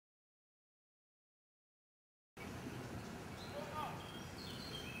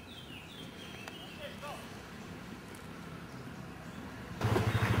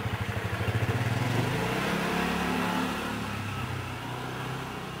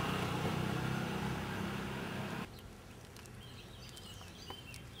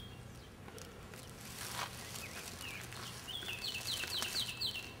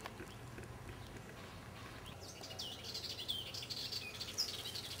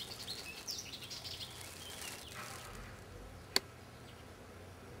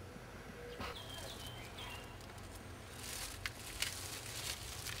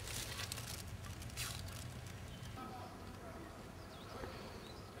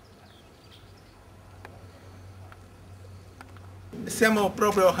Siamo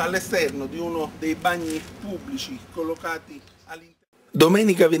proprio all'esterno di uno dei bagni pubblici collocati all'interno.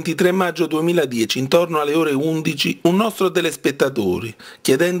 Domenica 23 maggio 2010, intorno alle ore 11, un nostro telespettatore,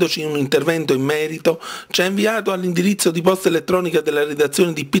 chiedendoci un intervento in merito, ci ha inviato all'indirizzo di posta elettronica della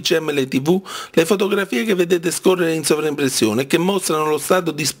redazione di PCML TV le fotografie che vedete scorrere in sovraimpressione e che mostrano lo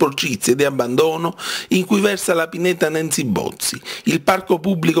stato di sporcizia e di abbandono in cui versa la Pineta Nenzi Bozzi, il parco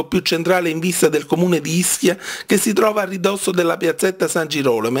pubblico più centrale in vista del comune di Ischia, che si trova a ridosso della piazzetta San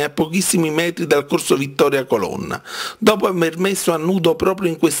Girolamo e a pochissimi metri dal corso Vittoria Colonna, dopo aver messo a nudo proprio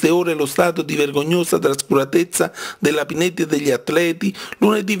in queste ore lo stato di vergognosa trascuratezza della Pineta e degli atleti.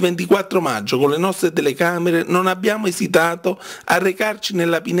 Lunedì 24 maggio con le nostre telecamere non abbiamo esitato a recarci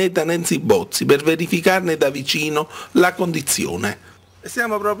nella Pineta Nenzi Bozzi per verificarne da vicino la condizione.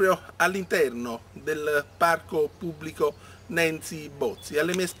 Siamo proprio all'interno del parco pubblico Nenzi Bozzi.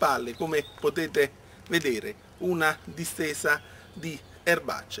 Alle mie spalle, come potete vedere, una distesa di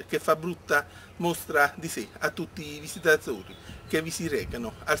Erbacce che fa brutta mostra di sé a tutti i visitatori che vi si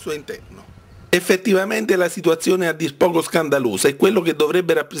recano al suo interno. Effettivamente la situazione è a dir poco scandalosa e quello che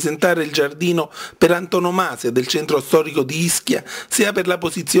dovrebbe rappresentare il giardino per antonomasia del centro storico di Ischia, sia per la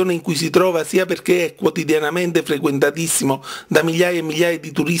posizione in cui si trova, sia perché è quotidianamente frequentatissimo da migliaia e migliaia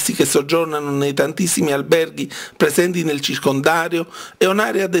di turisti che soggiornano nei tantissimi alberghi presenti nel circondario, è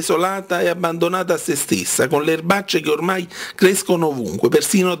un'area desolata e abbandonata a se stessa, con le erbacce che ormai crescono ovunque,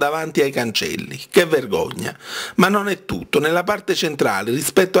 persino davanti ai cancelli. Che vergogna! Ma non è tutto. Nella parte centrale,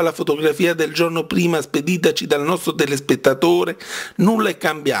 rispetto alla fotografia del giorno prima speditaci dal nostro telespettatore, nulla è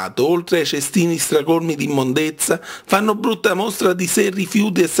cambiato, oltre ai cestini stracolmi di immondezza, fanno brutta mostra di sé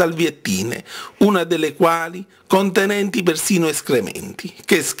rifiuti e salviettine, una delle quali contenenti persino escrementi.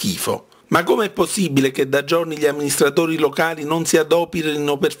 Che schifo! Ma com'è possibile che da giorni gli amministratori locali non si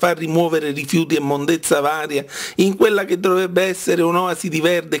adoperino per far rimuovere rifiuti e immondezza varia in quella che dovrebbe essere un'oasi di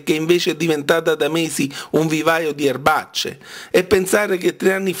verde e che invece è diventata da mesi un vivaio di erbacce? E pensare che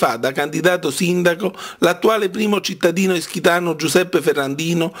 3 anni fa, da candidato sindaco, l'attuale primo cittadino ischitano Giuseppe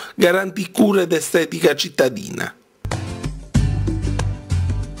Ferrandino garantì cura ed estetica cittadina.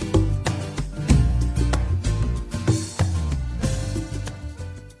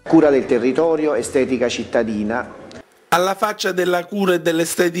 Cura del territorio, estetica cittadina. Alla faccia della cura e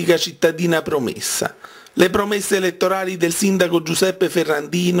dell'estetica cittadina promessa. Le promesse elettorali del sindaco Giuseppe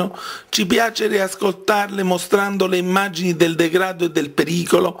Ferrandino, ci piace riascoltarle mostrando le immagini del degrado e del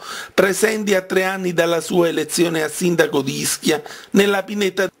pericolo presenti a 3 anni dalla sua elezione a sindaco di Ischia nella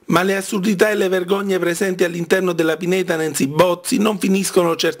Pineta. Ma le assurdità e le vergogne presenti all'interno della Pineta Nenzi Bozzi non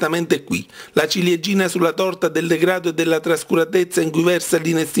finiscono certamente qui. La ciliegina sulla torta del degrado e della trascuratezza in cui versa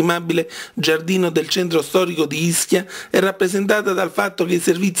l'inestimabile giardino del centro storico di Ischia è rappresentata dal fatto che i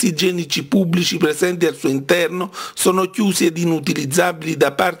servizi igienici pubblici presenti al suo interno sono chiusi ed inutilizzabili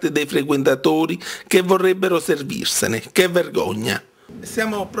da parte dei frequentatori che vorrebbero servirsene. Che vergogna!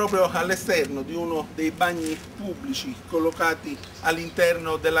 Siamo proprio all'esterno di uno dei bagni pubblici collocati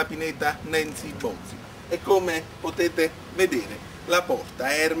all'interno della Pineta Nenzi Bozzi e come potete vedere la porta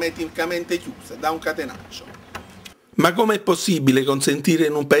è ermeticamente chiusa da un catenaccio. Ma com'è possibile consentire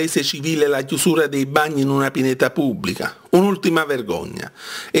in un paese civile la chiusura dei bagni in una pineta pubblica? Un'ultima vergogna.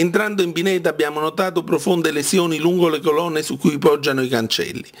 Entrando in pineta abbiamo notato profonde lesioni lungo le colonne su cui poggiano i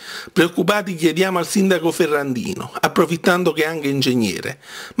cancelli. Preoccupati chiediamo al sindaco Ferrandino, approfittando che è anche ingegnere: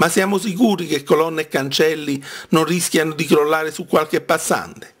 ma siamo sicuri che colonne e cancelli non rischiano di crollare su qualche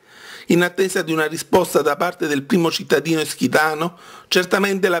passante? In attesa di una risposta da parte del primo cittadino ischitano,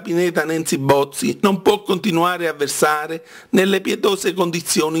 certamente la Pineta Nenzi Bozzi non può continuare a versare nelle pietose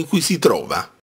condizioni in cui si trova.